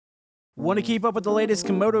Want to keep up with the latest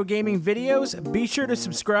Camodo gaming videos? Be sure to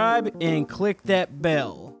subscribe and click that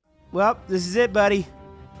bell. Well, this is it, buddy.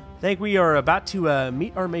 I think we are about to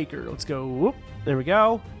meet our maker. Let's go. Whoop. There we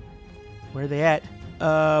go. Where are they at?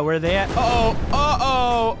 Where are they at?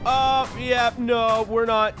 Yeah, no, we're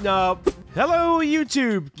not, no. Hello,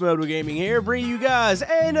 YouTube. Camodo Gaming here, bringing you guys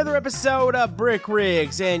another episode of Brick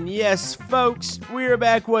Rigs. And yes, folks, we're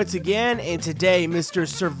back once again, and today Mr.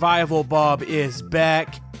 Survival Bob is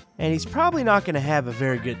back. And he's probably not going to have a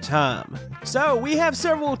very good time. So, we have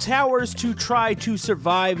several towers to try to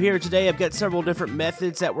survive here today. I've got several different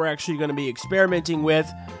methods that we're actually going to be experimenting with.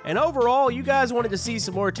 And overall, you guys wanted to see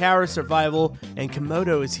some more tower survival, and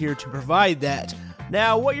Camodo is here to provide that.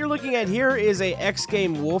 Now, what you're looking at here is a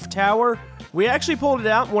X-Game Wolf Tower. We actually pulled it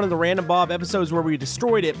out in one of the Random Bob episodes where we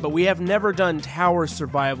destroyed it, but we have never done tower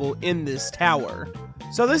survival in this tower.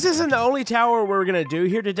 So this isn't the only tower we're going to do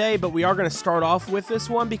here today, but we are going to start off with this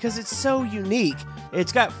one because it's so unique.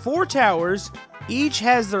 It's got 4 towers, each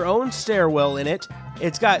has their own stairwell in it.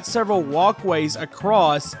 It's got several walkways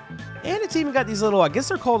across, and it's even got these little, I guess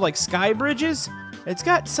they're called like sky bridges. It's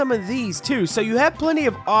got some of these too, so you have plenty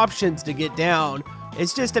of options to get down.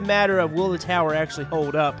 It's just a matter of will the tower actually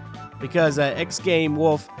hold up, because X-Game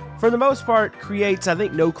Wolf, for the most part, creates, I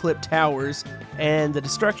think, no-clip towers, and the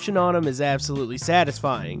destruction on them is absolutely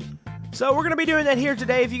satisfying. So we're going to be doing that here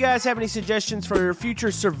today. If you guys have any suggestions for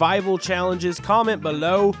future survival challenges, comment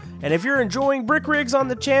below. And if you're enjoying Brick Rigs on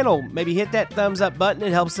the channel, maybe hit that thumbs up button.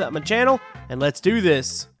 It helps out my channel. And let's do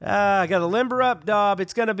this. I got to limber up, Dob.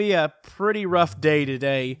 It's going to be a pretty rough day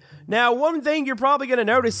today. Now, one thing you're probably going to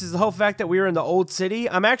notice is the whole fact that we're in the old city.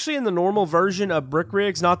 I'm actually in the normal version of Brick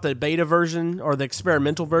Rigs, not the beta version or the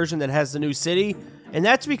experimental version that has the new city. And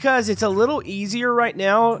that's because it's a little easier right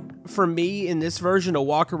now for me in this version to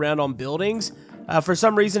walk around on buildings. For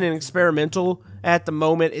some reason in experimental at the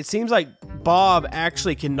moment, it seems like Bob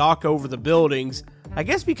actually can knock over the buildings. I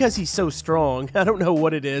guess because he's so strong. I don't know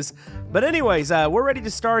what it is. But anyways, we're ready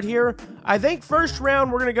to start here. I think first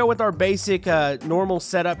round we're going to go with our basic normal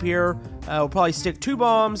setup here. We'll probably stick 2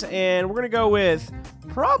 bombs, and we're going to go with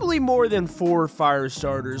probably more than 4 fire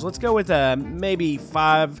starters. Let's go with maybe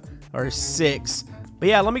 5 or 6. But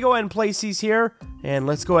yeah, let me go ahead and place these here, and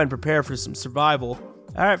let's go ahead and prepare for some survival.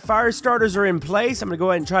 Alright, fire starters are in place. I'm going to go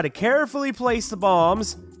ahead and try to carefully place the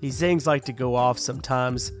bombs. These things like to go off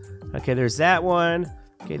sometimes. Okay, there's that one.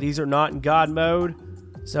 Okay, these are not in God mode.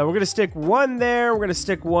 So we're going to stick 1 there. We're going to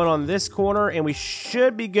stick 1 on this corner, and we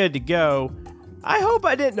should be good to go. I hope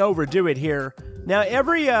I didn't overdo it here. Now,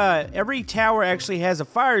 every tower actually has a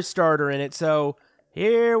fire starter in it, so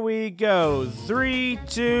here we go. 3,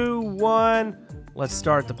 2, 1. Let's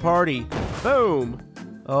start the party. Boom.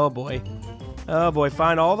 Oh, boy. Oh, boy.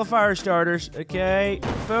 Find all the fire starters. Okay.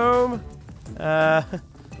 Boom.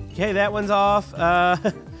 Okay, that one's off.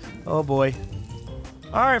 Oh, boy.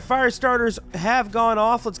 Alright, fire starters have gone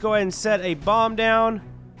off. Let's go ahead and set a bomb down.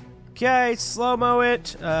 Okay, slow-mo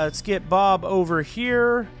it. Let's get Bob over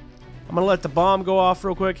here. I'm going to let the bomb go off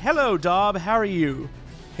real quick. Hello, Dob. How are you?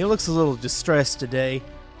 He looks a little distressed today.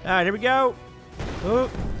 Alright, here we go.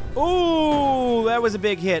 Ooh, that was a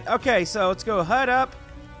big hit. Okay, so let's go HUD up.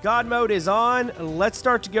 God mode is on. Let's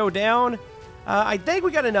start to go down. I think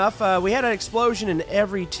we got enough. We had an explosion in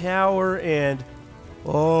every tower, and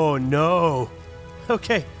oh no.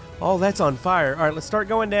 Okay. Oh, that's on fire. All right, let's start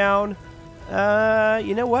going down.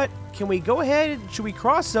 You know what? Can we go ahead? Should we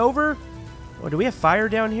cross over? Or do we have fire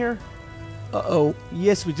down here? Uh-oh.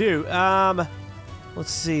 Yes, we do.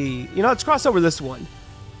 Let's see. You know, let's cross over this one.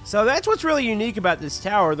 So that's what's really unique about this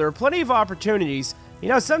tower. There are plenty of opportunities. You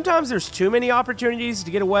know, sometimes there's too many opportunities to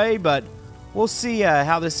get away, but we'll see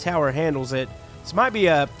how this tower handles it. This might be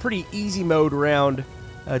a pretty easy mode round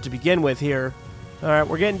to begin with here. Alright,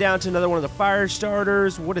 we're getting down to another one of the fire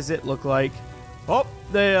starters. What does it look like? Oh,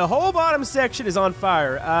 the whole bottom section is on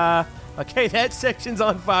fire. Okay, that section's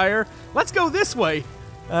on fire. Let's go this way.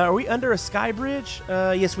 Are we under a sky bridge?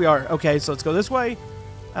 Yes, we are. Okay, so let's go this way.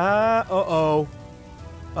 Uh-oh.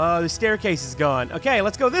 The staircase is gone. Okay,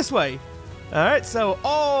 let's go this way. Alright, so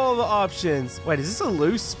all the options. Wait, is this a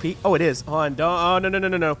loose piece? Oh, it is. Oh,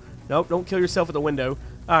 no. Nope, don't kill yourself at the window.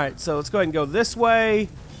 Alright, so let's go ahead and go this way.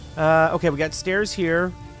 Okay, we got stairs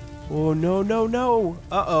here. Oh, no.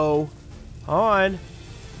 Uh-oh. On.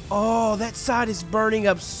 Oh, that side is burning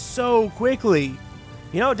up so quickly.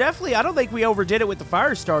 You know, definitely, I don't think we overdid it with the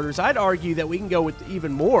fire starters. I'd argue that we can go with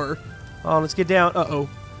even more. Oh, let's get down. Uh-oh.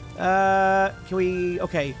 Can we...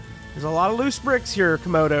 Okay. There's a lot of loose bricks here,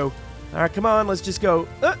 Camodo. All right, come on. Let's just go.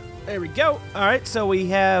 There we go. All right, so we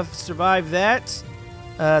have survived that.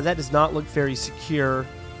 That does not look very secure.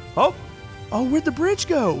 Oh, where'd the bridge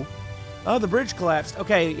go? Oh, the bridge collapsed.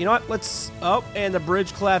 Okay, you know what? Let's... Oh, and the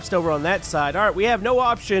bridge collapsed over on that side. All right, we have no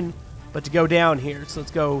option but to go down here. So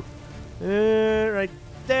let's go right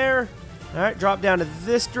there. All right, drop down to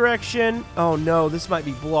this direction. Oh, no, this might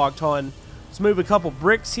be blocked. Hold on. Let's move a couple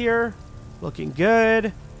bricks here. Looking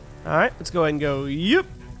good. All right, let's go ahead and go. Yep.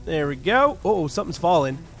 There we go. Uh-oh, something's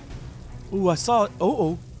falling. Ooh, I saw it.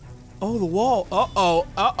 Uh-oh. Oh, the wall. Uh-oh.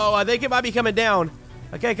 Uh-oh, I think it might be coming down.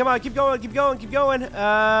 Okay, come on, keep going, keep going, keep going.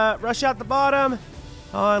 Rush out the bottom.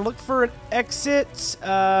 Look for an exit.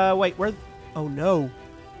 Wait, where? Oh, no.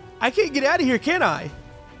 I can't get out of here, can I?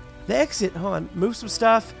 The exit. Hold on, move some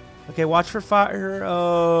stuff. Okay, watch for fire.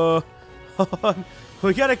 Hold on.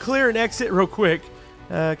 We gotta clear an exit real quick.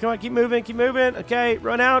 Come on, keep moving, keep moving. Okay,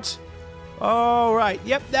 run out. All right.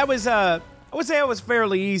 Yep, that was, I would say it was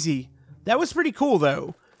fairly easy. That was pretty cool,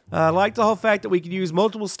 though. I like the whole fact that we could use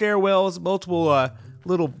multiple stairwells, multiple,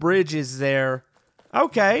 little bridges there.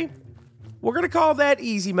 Okay. We're going to call that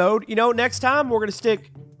easy mode. You know, next time we're going to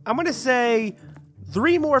stick, I'm going to say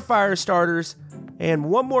 3 more fire starters and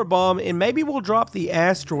 1 more bomb, and maybe we'll drop the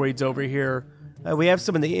asteroids over here. We have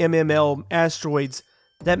some of the MML asteroids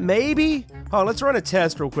that maybe... Oh, let's run a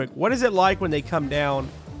test real quick. What is it like when they come down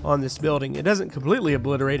on this building? It doesn't completely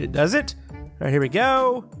obliterate it, does it? All right, here we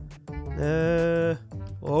go.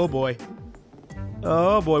 Oh boy.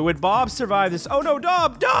 Oh boy, would Bob survive this? Oh no,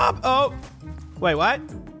 Dob! Oh! Wait, what?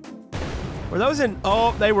 Were those in...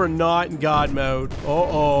 Oh, they were not in God mode.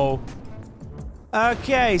 Uh-oh.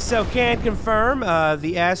 Okay, so can confirm,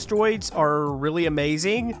 the asteroids are really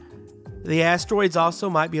amazing. The asteroids also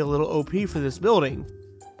might be a little OP for this building.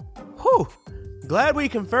 Whew! Glad we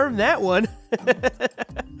confirmed that one.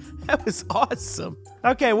 That was awesome.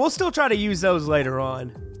 Okay, we'll still try to use those later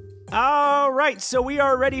on. Alright, so we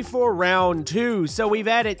are ready for round 2. So we've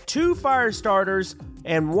added 2 fire starters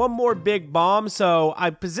and 1 more big bomb. So I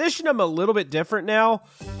position them a little bit different now.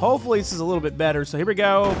 Hopefully this is a little bit better. So here we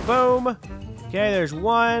go. Boom. Okay, there's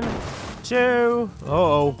 1, 2.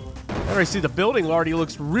 Uh-oh. I already see the building already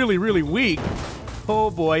looks really, really weak. Oh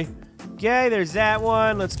boy. Okay, there's that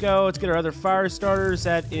one. Let's go. Let's get our other fire starters.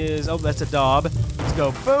 That is... Oh, that's a Dob. Let's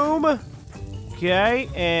go. Boom. Okay,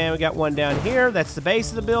 and we got 1 down here. That's the base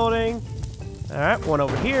of the building. All right, 1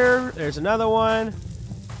 over here. There's another one.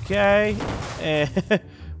 Okay, and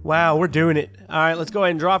wow, we're doing it. All right, let's go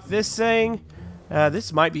ahead and drop this thing.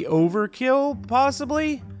 This might be overkill,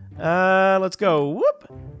 possibly. Let's go.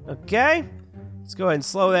 Whoop. Okay, let's go ahead and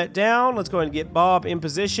slow that down. Let's go ahead and get Bob in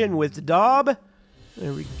position with the Dob.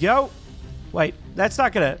 There we go. Wait, that's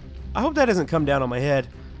not gonna... I hope that doesn't come down on my head.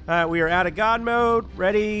 Alright, we are out of God mode.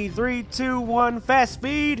 Ready? 3, 2, 1, fast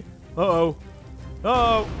speed. Uh-oh.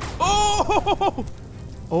 Uh-oh. Oh!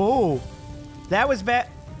 Oh! That was bad.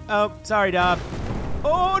 Oh, sorry, Dob.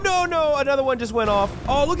 Oh, no, no! Another one just went off.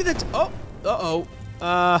 Oh, look at that. Oh!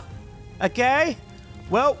 Uh-oh. Okay.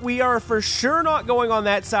 Well, we are for sure not going on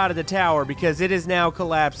that side of the tower because it is now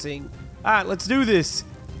collapsing. Alright, let's do this.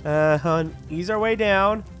 Ease our way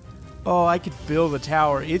down. Oh, I can feel the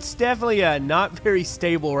tower. It's definitely not very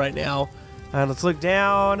stable right now. Let's look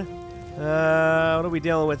down. What are we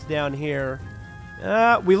dealing with down here?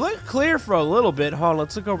 We look clear for a little bit. Hold on,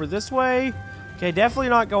 let's look over this way. Okay, definitely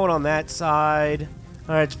not going on that side.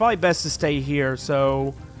 Alright, it's probably best to stay here,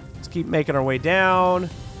 so let's keep making our way down.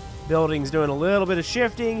 Building's doing a little bit of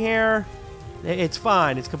shifting here. It's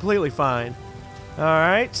fine. It's completely fine.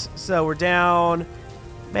 Alright, so we're down.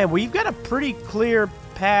 Man, we've got a pretty clear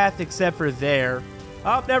path except for there.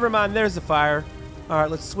 Oh, never mind. There's the fire. All right,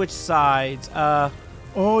 let's switch sides.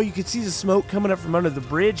 Oh, you can see the smoke coming up from under the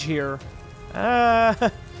bridge here.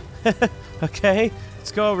 Okay,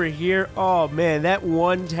 let's go over here. Oh, man, that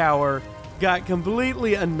one tower got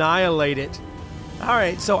completely annihilated. All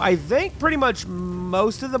right, so I think pretty much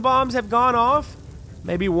most of the bombs have gone off.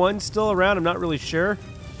 Maybe one's still around. I'm not really sure.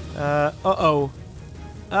 Uh-oh.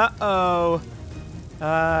 Uh-oh.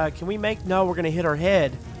 Can we make... No, we're going to hit our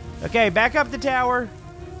head. Okay, back up the tower.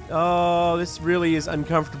 Oh, this really is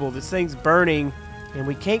uncomfortable. This thing's burning, and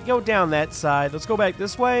we can't go down that side. Let's go back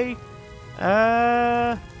this way.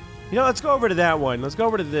 You know, let's go over to that one. Let's go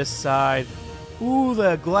over to this side. Ooh,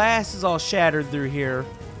 the glass is all shattered through here.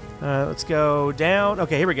 Let's go down.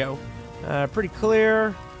 Okay, here we go. Pretty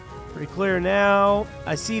clear. Pretty clear now.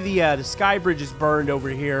 I see the sky bridge is burned over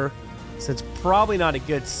here, so it's probably not a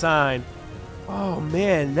good sign. Oh,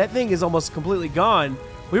 man, that thing is almost completely gone.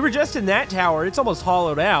 We were just in that tower. It's almost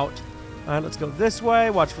hollowed out. All right, let's go this way.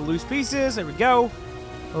 Watch for loose pieces. There we go.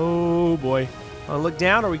 Oh, boy. Look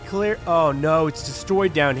down. Are we clear? Oh, no, it's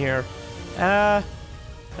destroyed down here.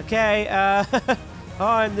 Okay.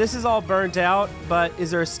 This is all burnt out, but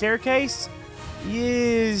is there a staircase?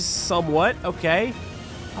 Is somewhat. Okay.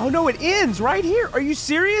 Oh, no, it ends right here. Are you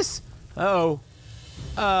serious? Uh-oh.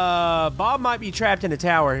 Bob might be trapped in a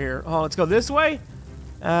tower here. Oh, let's go this way.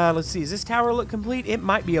 Let's see. Does this tower look complete? It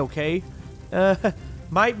might be okay.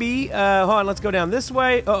 Might be. Hold on. Let's go down this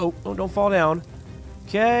way. Uh-oh. Oh, don't fall down.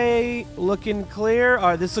 Okay. Looking clear. All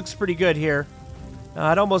right. This looks pretty good here.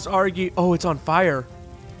 I'd almost argue. Oh, it's on fire.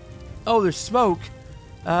 Oh, there's smoke.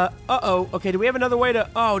 Uh-oh. Okay, do we have another way to...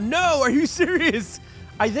 Oh, no! Are you serious?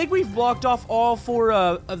 I think we've blocked off all 4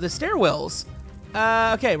 of the stairwells.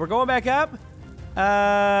 Okay, we're going back up.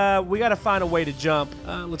 We gotta find a way to jump.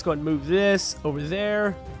 Let's go ahead and move this over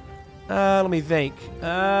there. Let me think.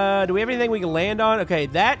 Do we have anything we can land on? Okay,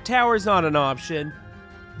 that tower's not an option.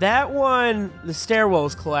 That one, the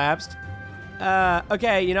stairwell's collapsed.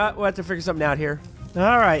 Okay, you know what? We'll have to figure something out here.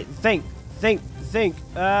 All right, think. You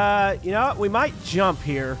know what? We might jump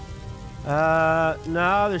here.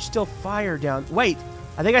 No, there's still fire down. Wait,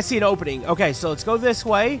 I think I see an opening. Okay, so let's go this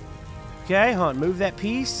way. Okay, hold on, move that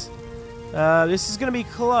piece. This is gonna be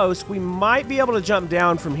close. We might be able to jump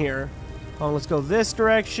down from here. Hold on, let's go this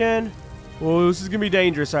direction. Whoa, this is gonna be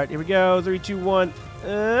dangerous. All right, here we go. 3, 2, 1.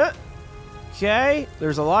 Okay,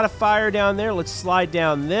 there's a lot of fire down there. Let's slide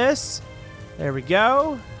down this. There we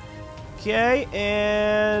go. Okay,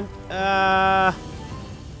 and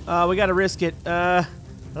we gotta risk it. I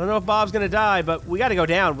don't know if Bob's gonna die, but we gotta go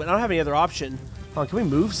down. I don't have any other option. Hold on, can we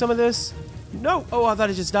move some of this? No. Oh, I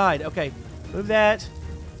thought it just died. Okay, move that.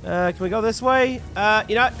 Can we go this way? You know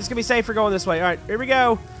what? It's gonna be safer going this way. All right, here we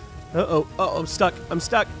go. Uh-oh. Uh-oh, I'm stuck. I'm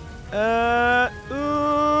stuck. Oh,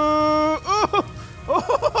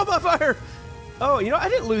 I'm on fire. Oh, you know, I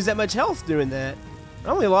didn't lose that much health doing that. I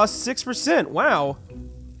only lost 6%. Wow.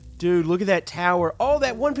 Dude, look at that tower. Oh,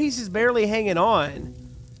 that one piece is barely hanging on.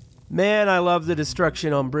 Man, I love the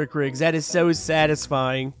destruction on brick rigs. That is so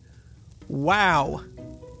satisfying. Wow.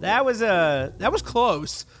 That was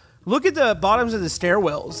close. Look at the bottoms of the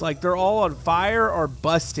stairwells. Like, they're all on fire or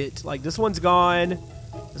busted. Like, this one's gone.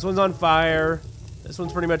 This one's on fire. This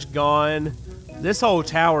one's pretty much gone. This whole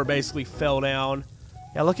tower basically fell down.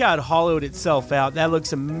 Yeah, look how it hollowed itself out. That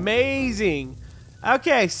looks amazing.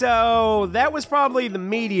 Okay, so that was probably the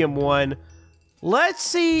medium one. Let's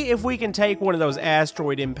see if we can take one of those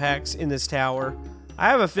asteroid impacts in this tower. I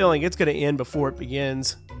have a feeling it's going to end before it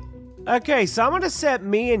begins. Okay, so I'm going to set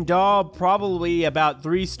me and Dob probably about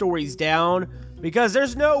 3 stories down because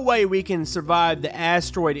there's no way we can survive the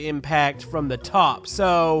asteroid impact from the top.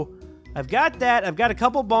 So I've got that. I've got a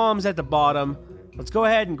couple bombs at the bottom. Let's go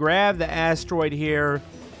ahead and grab the asteroid here.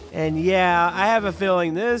 And yeah, I have a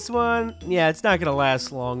feeling this one, yeah, it's not going to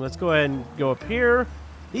last long. Let's go ahead and go up here.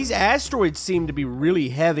 These asteroids seem to be really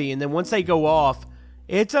heavy, and then once they go off,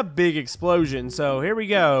 it's a big explosion. So here we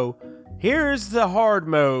go. Here's the hard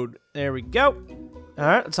mode. There we go. All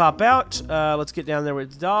right, let's hop out. Let's get down there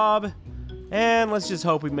with Dob, and let's just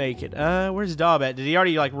hope we make it. Where's Dob at? Did he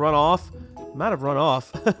already, like, run off? Might have run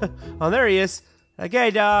off. Oh, there he is.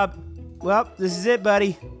 Okay, Dob. Well, this is it,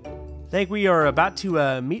 buddy. I think we are about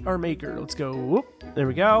to meet our maker. Let's go. Whoop. There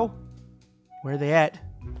we go. Where are they at?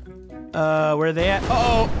 Where are they at?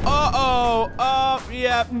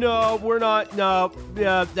 Yeah, no, we're not. No,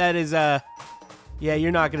 yeah, that is, yeah,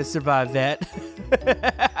 you're not going to survive that.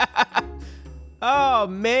 Oh,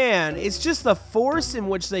 man. It's just the force in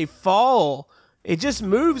which they fall. It just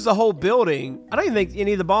moves the whole building. I don't even think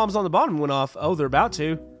any of the bombs on the bottom went off. Oh, they're about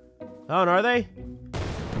to. Oh, and are they?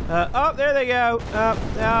 Oh, there they go.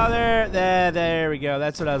 Oh, there we go.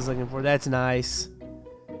 That's what I was looking for. That's nice.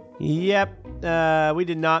 Yep. We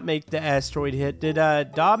did not make the asteroid hit. Did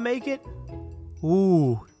Dob make it?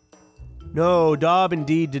 Ooh. No, Dob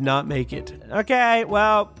indeed did not make it. Okay,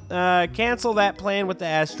 well, cancel that plan with the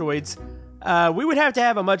asteroids. We would have to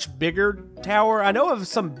have a much bigger tower. I know of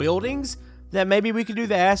some buildings that maybe we could do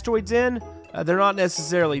the asteroids in. They're not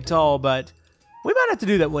necessarily tall, but we might have to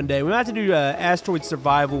do that one day. We might have to do asteroid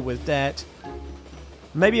survival with that.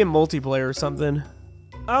 Maybe in multiplayer or something.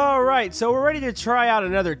 Alright, so we're ready to try out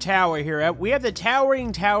another tower here. We have the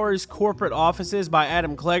Towering Towers Corporate Offices by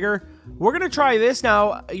Adam Klegger. We're going to try this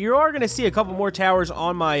now. You are going to see a couple more towers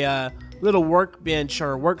on my little workbench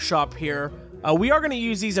or workshop here. We are going to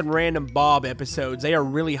use these in random Bob episodes. They are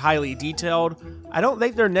really highly detailed. I don't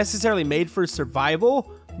think they're necessarily made for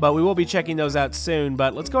survival, but we will be checking those out soon.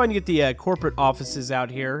 But let's go ahead and get the corporate offices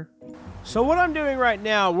out here. So what I'm doing right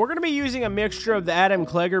now, we're going to be using a mixture of the Adam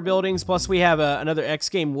Klegger buildings, plus we have another X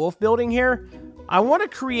Game Wolf building here. I want to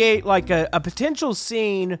create like a potential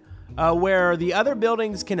scene where the other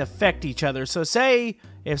buildings can affect each other. So say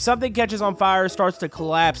if something catches on fire, starts to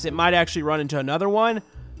collapse, it might actually run into another one.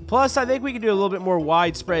 Plus, I think we can do a little bit more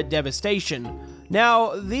widespread devastation.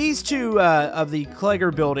 Now, these two of the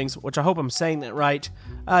Klegger buildings, which I hope I'm saying that right,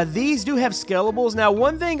 these do have skellables. Now,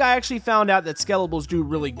 one thing I actually found out that skellables do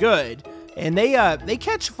really good, and they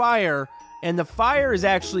catch fire, and the fire is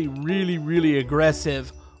actually really, really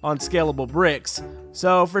aggressive on scalable bricks.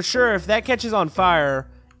 So for sure, if that catches on fire,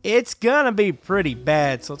 it's gonna be pretty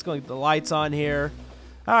bad. So let's go get the lights on here.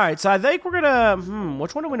 All right, so I think we're gonna,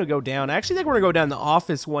 which one do we want to go down? I actually think we're gonna go down the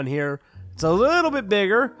office one here. It's a little bit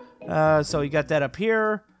bigger. So you got that up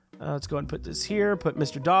here. Let's go ahead and put this here, put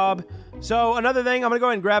Mr. Dob. So another thing, I'm gonna go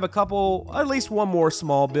ahead and grab a couple, at least one more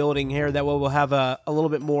small building here. That way we'll have a little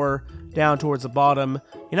bit more down towards the bottom.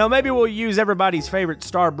 You know, maybe we'll use everybody's favorite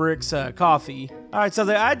Starbricks coffee. All right, so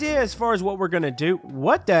the idea as far as what we're gonna do,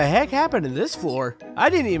 what the heck happened to this floor?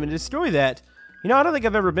 I didn't even destroy that. You know, I don't think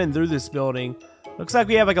I've ever been through this building. Looks like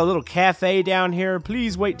we have like a little cafe down here.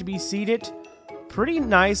 Please wait to be seated. Pretty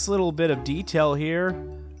nice little bit of detail here.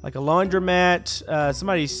 Like a laundromat.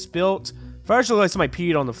 Somebody spilt. First, it looked like somebody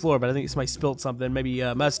peed on the floor, but I think somebody spilt something. Maybe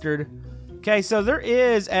mustard. Okay, so there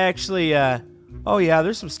is actually... oh yeah,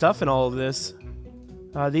 there's some stuff in all of this.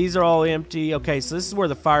 These are all empty. Okay, so this is where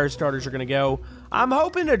the fire starters are going to go. I'm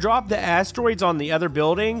hoping to drop the asteroids on the other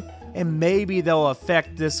building, and maybe they'll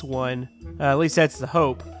affect this one. At least that's the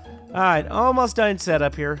hope. Alright, almost done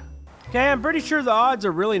setup here. Okay, I'm pretty sure the odds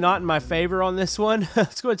are really not in my favor on this one.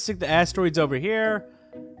 Let's go ahead and stick the asteroids over here.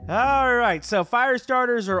 Alright, so fire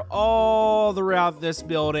starters are all throughout this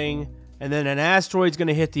building, and then an asteroid's going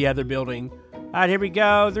to hit the other building. Alright, here we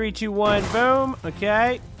go. 3, 2, 1, boom.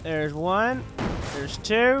 Okay, there's one. There's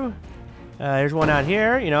two. There's one out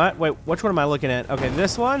here. You know what? Wait, which one am I looking at? Okay,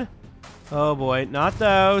 this one. Oh boy, not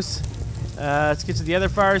those. Let's get to the other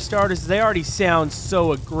fire starters. They already sound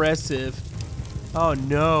so aggressive. Oh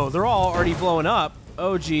no, they're all already blowing up.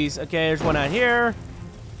 Oh geez. Okay, there's one out here.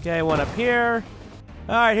 Okay, one up here.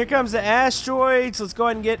 Alright, here comes the asteroids. Let's go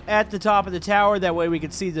ahead and get at the top of the tower. That way we can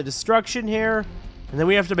see the destruction here. And then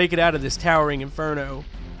we have to make it out of this towering inferno.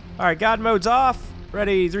 Alright, God mode's off.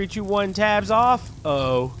 Ready, 3, 2, 1, tabs off.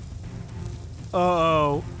 Uh-oh.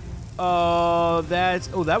 Uh-oh. Oh,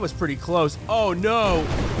 that was pretty close. Oh no.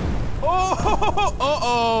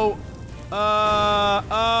 Oh,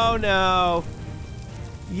 oh no.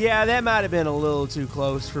 Yeah, that might have been a little too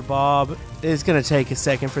close for Bob. It's gonna take a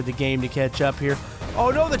second for the game to catch up here. Oh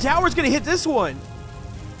no, the tower's gonna hit this one.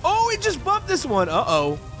 Oh, it just bumped this one.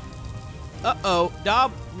 Uh-oh. Uh-oh.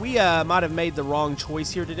 Dob, we might have made the wrong choice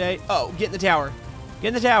here today. Oh, get in the tower. Get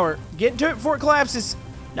in the tower. Get into it before it collapses.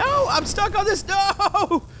 No, I'm stuck on this.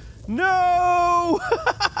 No! No!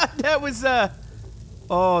 That was,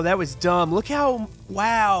 oh, that was dumb. Look how,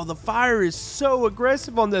 wow, the fire is so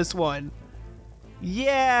aggressive on this one.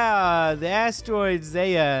 Yeah, the asteroids,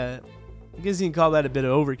 they, I guess you can call that a bit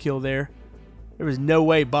of overkill there. There was no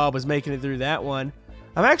way Bob was making it through that one.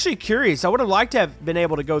 I'm actually curious. I would have liked to have been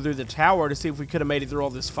able to go through the tower to see if we could have made it through all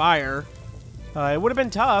this fire. It would have been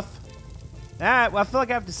tough. Well, I feel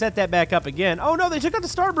like I have to set that back up again. Oh no, they took out the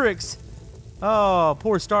Starbricks. Oh,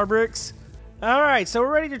 poor Starbricks. Alright, so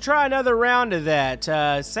we're ready to try another round of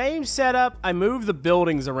that. Same setup. I moved the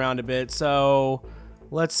buildings around a bit, so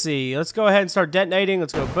let's see. Let's go ahead and start detonating.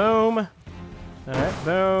 Let's go boom. Alright,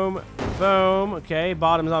 boom, boom. Okay,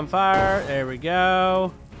 bottom's on fire. There we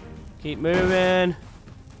go. Keep moving.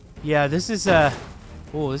 Yeah, this is, oh,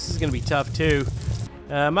 this is gonna be tough too.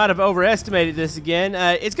 Might have overestimated this again.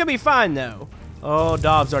 It's gonna be fine though. Oh,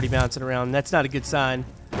 Dob's already bouncing around. That's not a good sign.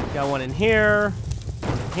 Got one in here.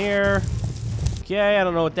 Here. Okay, I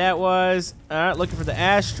don't know what that was. Alright, looking for the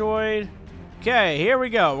asteroid. Okay, here we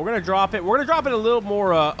go. We're gonna drop it. We're gonna drop it a little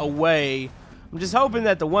more away. I'm just hoping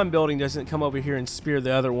that the one building doesn't come over here and spear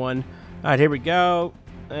the other one. Alright, here we go.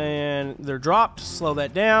 And they're dropped. Slow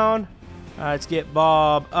that down. Let's get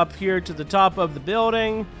Bob up here to the top of the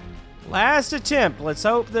building. Last attempt. Let's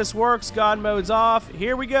hope this works. God mode's off.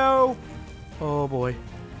 Here we go. Oh boy.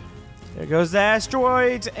 There goes the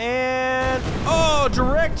asteroids. And oh,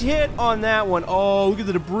 direct hit on that one. Oh, look at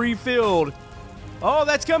the debris field. Oh,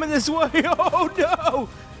 that's coming this way. Oh no.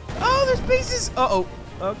 Oh, there's pieces. Uh-oh.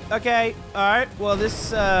 Okay. All right. Well, this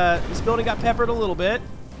building got peppered a little bit.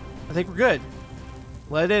 I think we're good.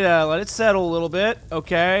 Let it settle a little bit.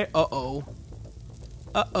 Okay. Uh-oh.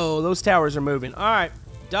 Uh-oh, those towers are moving. All right.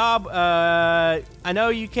 Dob, I know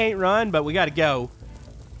you can't run, but we got to go.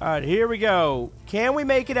 All right, here we go. Can we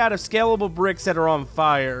make it out of scalable bricks that are on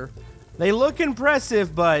fire? They look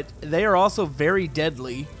impressive, but they are also very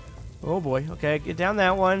deadly. Oh, boy. Okay, get down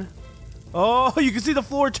that one. Oh, you can see the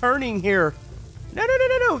floor turning here. No, no, no,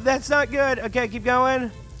 no, no. That's not good. Okay, keep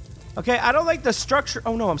going. Okay, I don't like the structure.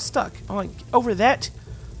 Oh, no, I'm stuck. Oh, over that.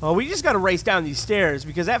 Oh, we just got to race down these stairs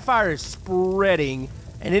because that fire is spreading,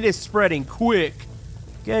 and it is spreading quick.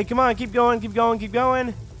 Okay, come on, keep going, keep going, keep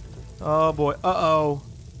going. Oh, boy. Uh-oh.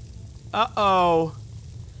 Uh-oh.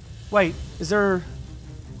 Wait, is there...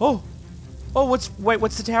 Oh. Oh, what's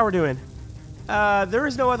the tower doing? There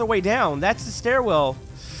is no other way down. That's the stairwell.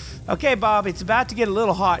 Okay, Bob, it's about to get a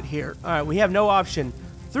little hot here. All right, we have no option.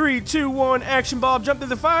 3, 2, 1, action, Bob. Jump through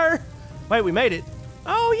the fire. Wait, we made it.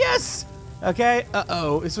 Oh, yes. Okay,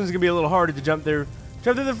 uh-oh. This one's going to be a little harder to jump through.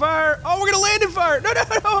 Jump through the fire. Oh, we're going to land in fire. No, no,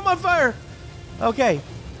 no, I'm on fire. Okay,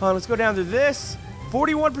 hold on, let's go down through this.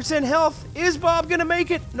 41% health. Is Bob going to make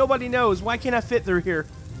it? Nobody knows. Why can't I fit through here?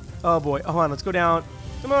 Oh, boy. Hold on, let's go down.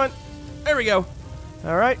 Come on. There we go.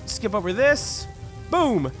 All right, skip over this.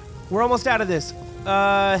 Boom. We're almost out of this.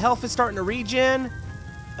 Health is starting to regen.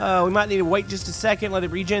 We might need to wait just a second, let it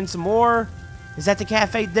regen some more. Is that the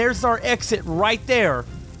cafe? There's our exit right there.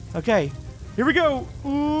 Okay, here we go.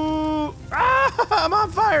 Ooh. Ah, I'm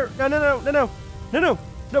on fire. No, no, no, no, no, no, no,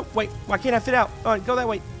 no. Wait, why can't I fit out? Oh, go that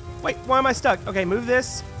way. Wait, why am I stuck? Okay, move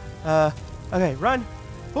this. Okay, run.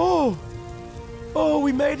 Oh, oh,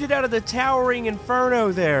 we made it out of the towering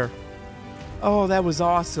inferno there. Oh, that was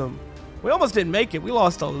awesome. We almost didn't make it. We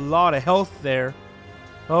lost a lot of health there.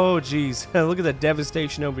 Oh, geez. Look at the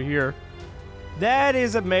devastation over here. That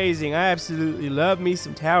is amazing. I absolutely love me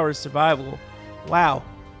some tower survival. Wow.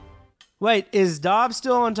 Wait, is Dob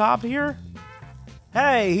still on top here?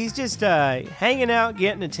 Hey, he's just hanging out,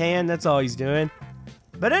 getting a tan. That's all he's doing.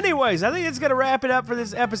 But anyways, I think it's going to wrap it up for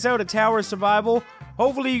this episode of Tower Survival.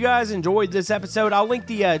 Hopefully you guys enjoyed this episode. I'll link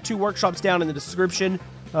the 2 workshops down in the description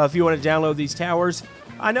if you want to download these towers.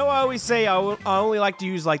 I know I always say I only like to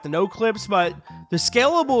use like the no clips, but the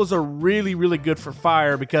scalables are really, really good for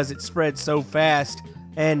fire because it spreads so fast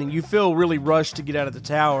and you feel really rushed to get out of the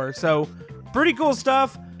tower. So pretty cool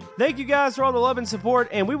stuff. Thank you guys for all the love and support,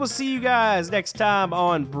 and we will see you guys next time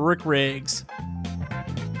on Brick Rigs.